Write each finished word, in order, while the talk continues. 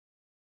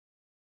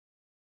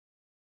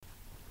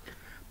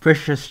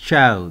Precious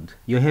child,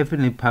 your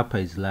Heavenly Papa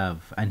is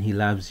love, and He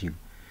loves you.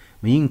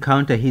 May you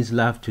encounter His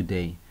love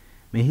today.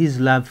 May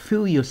His love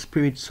fill your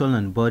spirit, soul,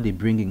 and body,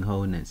 bringing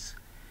wholeness.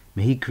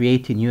 May He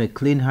create in you a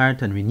clean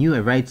heart and renew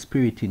a right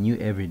spirit in you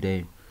every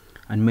day.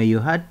 And may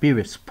your heart be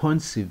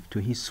responsive to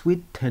His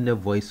sweet, tender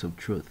voice of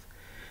truth.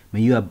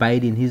 May you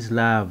abide in His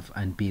love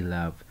and be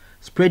love,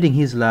 spreading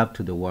His love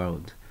to the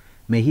world.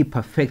 May He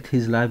perfect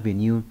His love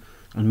in you,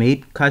 and may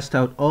it cast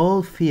out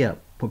all fear,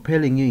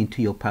 propelling you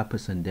into your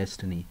purpose and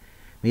destiny.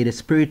 May the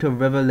spirit of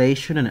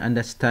revelation and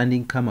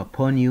understanding come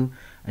upon you,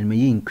 and may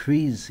you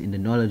increase in the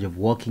knowledge of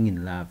walking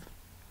in love.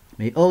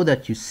 May all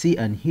that you see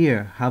and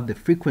hear have the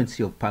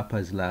frequency of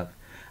Papa's love,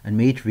 and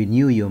may it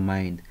renew your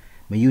mind.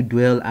 May you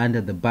dwell under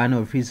the banner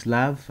of His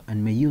love,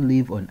 and may you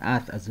live on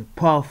earth as a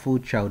powerful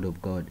child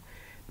of God.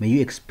 May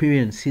you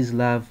experience His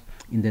love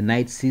in the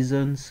night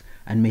seasons,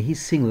 and may He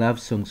sing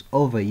love songs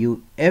over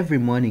you every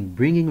morning,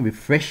 bringing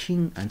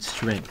refreshing and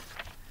strength.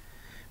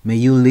 May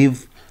you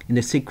live in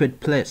the secret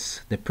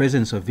place, the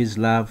presence of His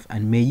love,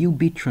 and may you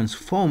be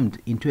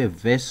transformed into a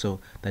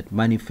vessel that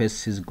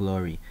manifests His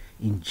glory.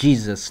 In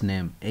Jesus'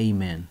 name,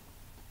 amen.